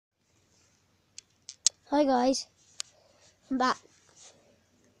Hi guys, I'm back.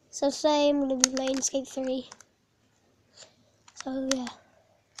 So today I'm going to be playing Skate 3. So yeah.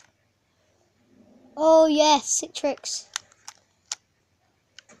 Oh yes, sick tricks.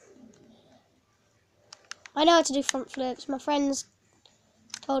 I know how to do front flips. My friends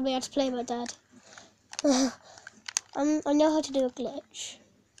told me how to play my dad. I know how to do a glitch.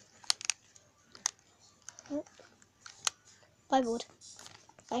 Byboard.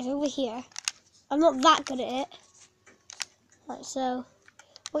 Right, over here. I'm not that good at it. Right, so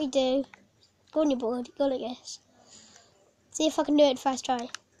what you do, go on your board, go like this. See if I can do it first try.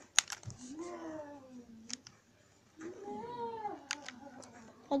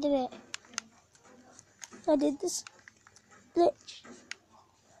 I did it. I did this glitch.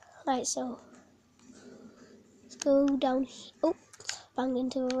 Right, so let's go down. Oh, bang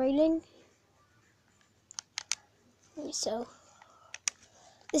into a railing. Right, so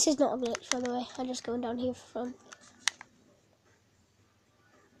this is not a glitch, by the way. I'm just going down here from.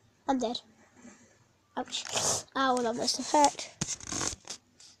 I'm dead. Ouch. Ow, that must have hurt.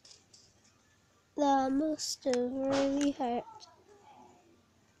 That must have really hurt.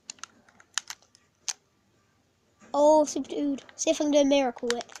 Oh, super dude. See if I can do a miracle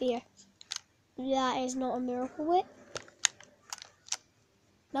whip here. That is not a miracle whip.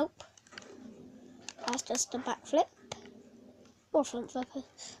 Nope. That's just a backflip. Or front flip.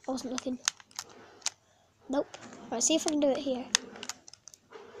 I wasn't looking. Nope. Right, see if I can do it here.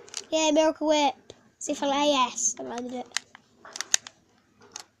 Yeah, miracle whip. See if I yes, I landed it.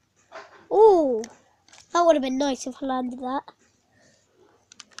 Ooh, that would have been nice if I landed that.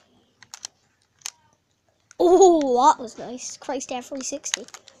 Oh, that was nice. Christ Air 360.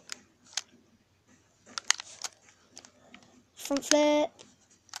 Front flip.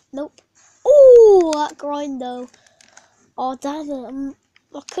 Nope. Oh, that grind though. Oh, damn it.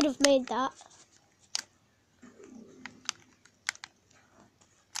 I could have made that.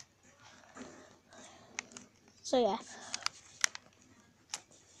 So, yeah.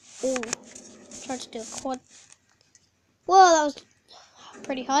 Oh, tried to do a quad. Whoa, that was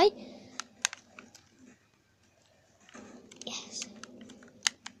pretty high. Yes.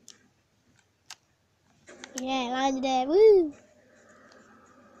 Yeah, landed it. Woo!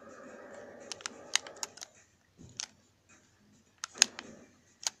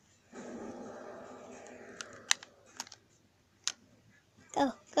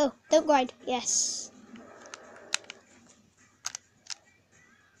 Go, go. Don't grind. Yes.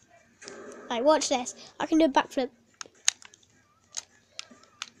 Right, watch this. I can do a backflip.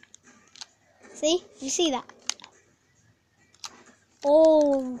 See? Did you see that?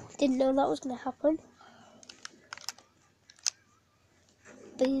 Oh, didn't know that was going to happen.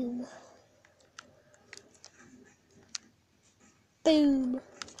 Boom. Boom.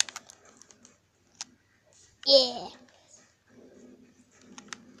 Yeah.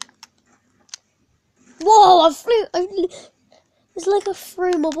 Whoa, I flew. It's like I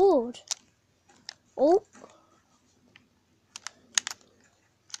threw my board. Oh.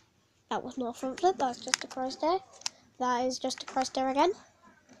 That was not a front flip, that's just a cross stair. That is just a cross stair again.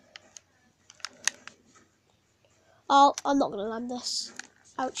 Oh, I'm not going to land this.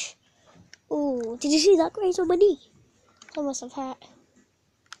 Ouch. Oh, did you see that graze on my knee? That must have hurt.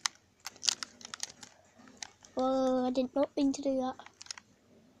 Oh, I did not mean to do that.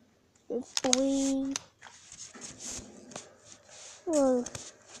 Boing. Whoa.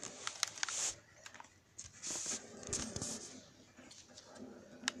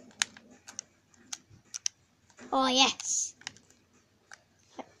 Oh, yes.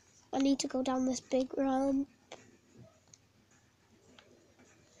 I need to go down this big ramp.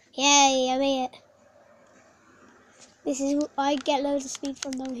 Yay, I made it. This is, I get loads of speed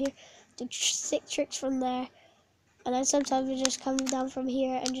from down here. Do sick tricks from there. And then sometimes I just come down from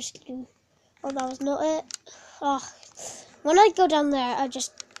here and just do, oh, that was not it. Oh, when I go down there, I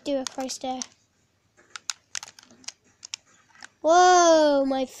just do a cross stair. Whoa,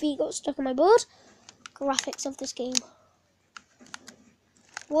 my feet got stuck on my board. Graphics of this game.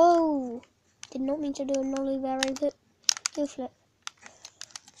 Whoa, did not mean to do a nollie bearing flip. Do a flip.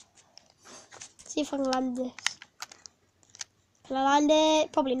 See if I can land this. Can I land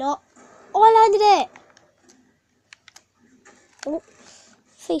it? Probably not. Oh, I landed it. Oh,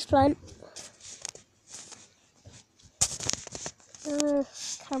 face plant.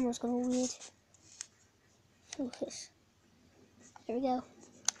 Camera's going weird. Focus. There we go.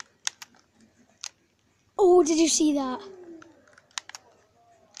 Oh, did you see that?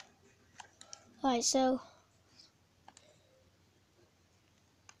 Alright, so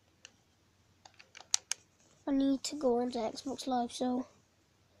I need to go onto Xbox Live, so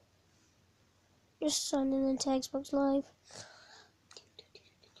Just signing into Xbox Live.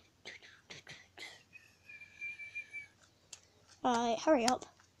 Alright, hurry up.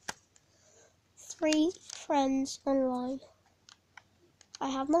 3 friends online. I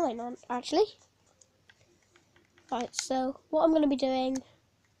have mine on, actually. Right, so what I'm going to be doing,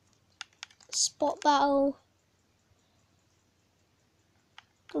 spot battle.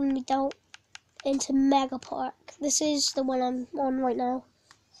 Going to be down into Mega Park. This is the one I'm on right now.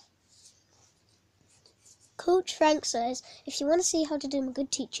 Coach Frank says, if you want to see how to do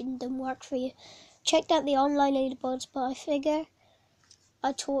good teaching, don't work for you. Checked out the online leaderboards, but I figure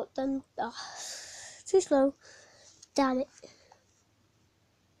I taught them. Too slow. Damn it.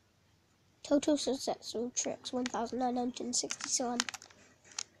 Total successful tricks 1967.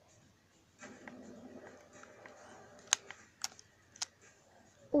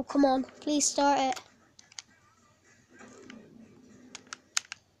 Oh, come on. Please start it.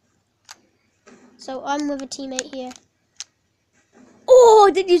 So I'm with a teammate here. Oh,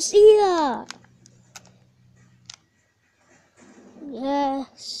 did you see that?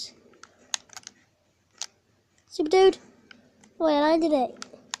 Yes. Super dude. Oh, I landed it.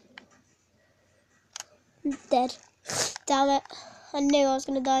 I'm dead. Damn it. I knew I was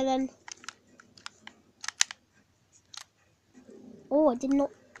going to die then. Oh, I did not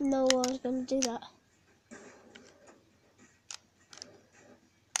know I was going to do that.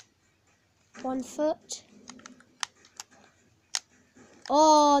 1 foot.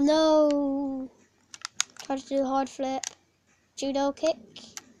 Oh, no. Try to do a hard flip. Judo kick.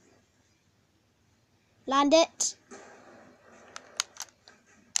 Land it.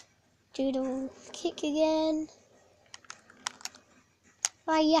 Judo kick again.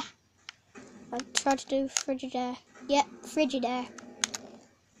 Ah, yeah. I tried to do Frigidaire. Yep, Frigidaire.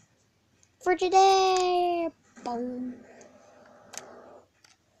 Frigidaire. Boom.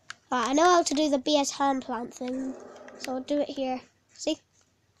 Right, I know how to do the BS hand plant thing, so I'll do it here. See?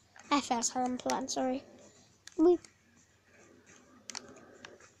 FS hand plant, sorry.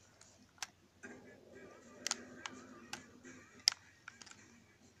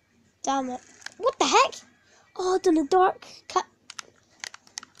 Damn it. What the heck? Oh, I've done a dark cut.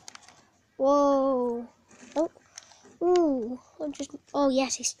 Whoa. Oh. Ooh. Oh,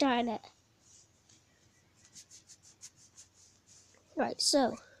 yes, he's starting it. Right,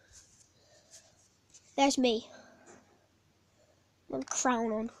 so. There's me. One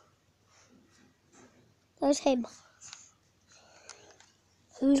crown on. There's him.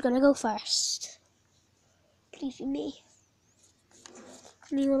 Who's gonna go first? Please be me.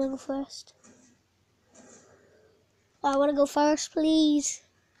 Me wanna go first? I wanna go first, please.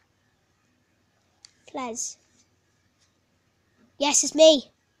 Please. Yes, it's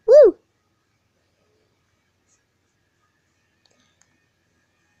me. Woo!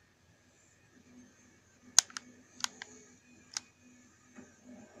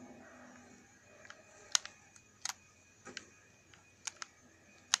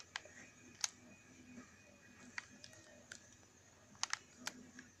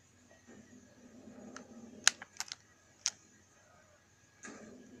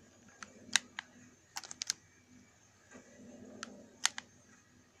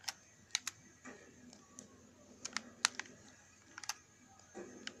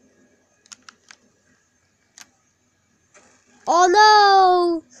 Oh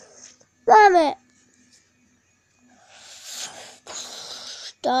no! Damn it!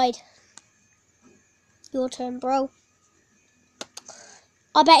 Died. Your turn, bro.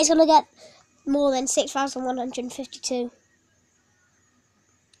 I bet he's gonna get more than 6,152.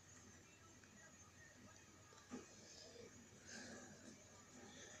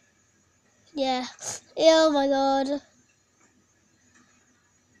 Yeah. Oh my god.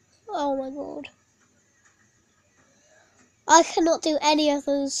 Oh my god. I cannot do any of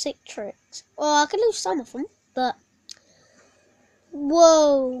those sick tricks. Well, I can do some of them, but...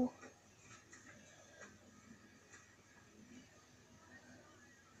 Whoa.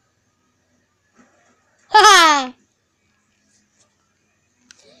 Ha!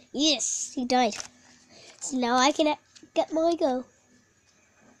 Yes, he died. So now I can get my go.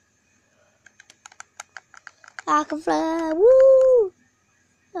 I can fly, woo!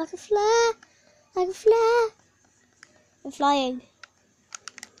 I can fly, I can fly. I'm flying.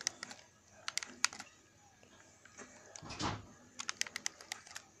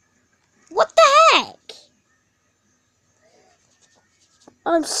 What the heck?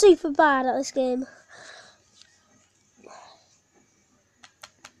 I'm super bad at this game.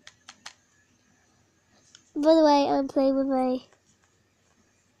 By the way, I'm playing with a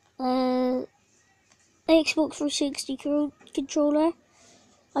Xbox 360 controller.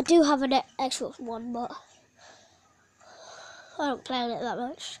 I do have an Xbox One, but I don't play on it that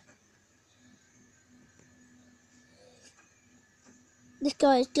much. This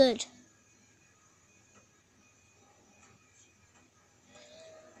guy is good.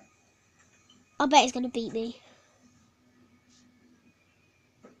 I bet he's going to beat me.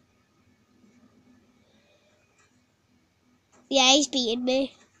 Yeah, he's beating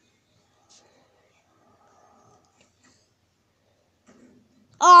me.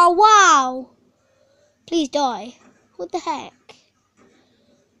 Oh, wow! Please die. What the heck?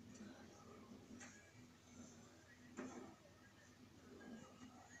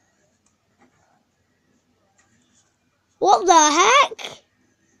 What the heck?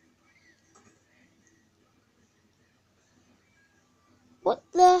 What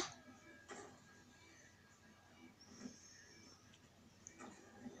the...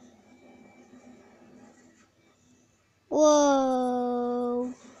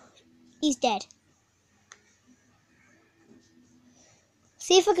 Whoa. He's dead.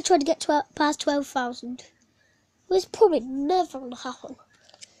 See if I can try to get past 12,000. It's probably never going to happen.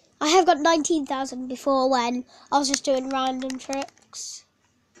 I have got 19,000 before when I was just doing random tricks.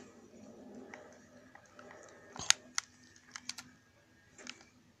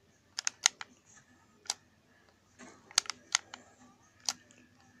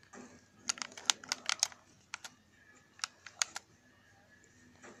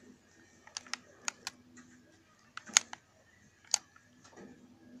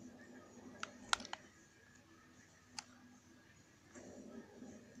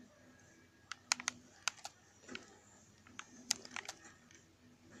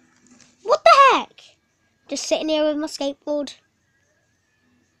 What the heck? Just sitting here with my skateboard.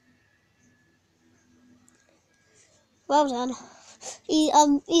 Well done.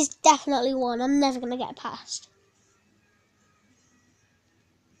 He's definitely won. I'm never gonna get past.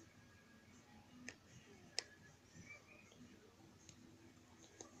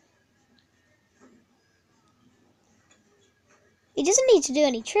 He doesn't need to do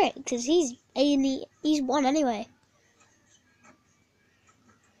any tricks because he's won anyway.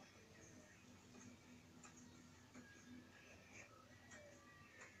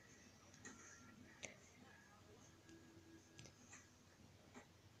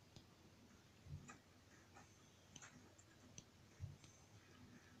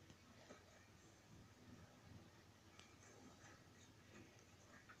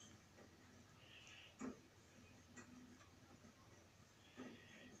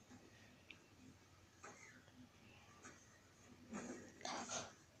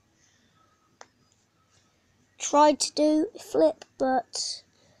 Tried to do a flip, but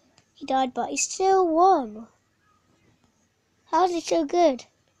he died, but he still won. How is he so good?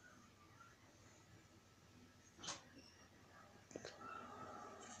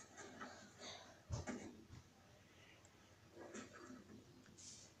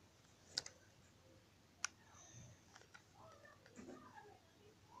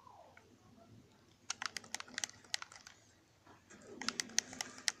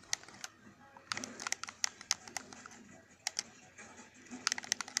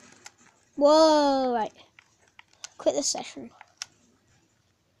 Whoa, right. Quit the session.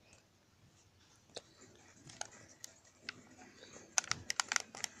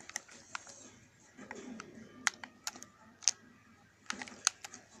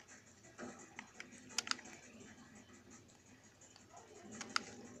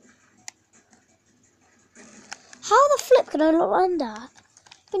 How the flip can I not land that?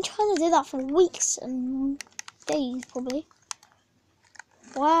 I've been trying to do that for weeks and days, probably.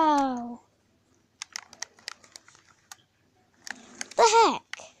 Wow. What the heck?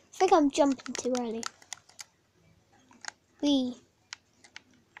 I think I'm jumping too early.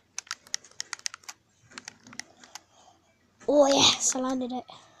 Oh yes, I landed it.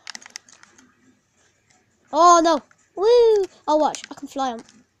 Oh no. Woo! Oh watch, I can fly on.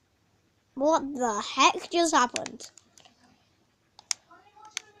 What the heck just happened?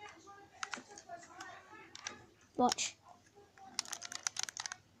 Watch.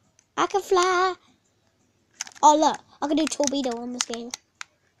 I can fly. Oh look, I can do torpedo on this game.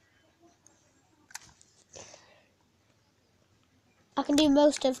 I can do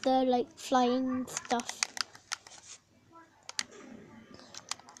most of the like flying stuff.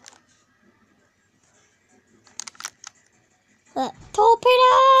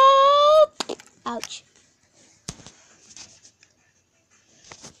 Torpedo! Ouch.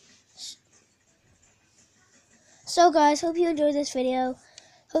 So guys, hope you enjoyed this video.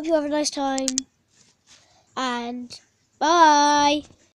 Hope you have a nice time. And bye.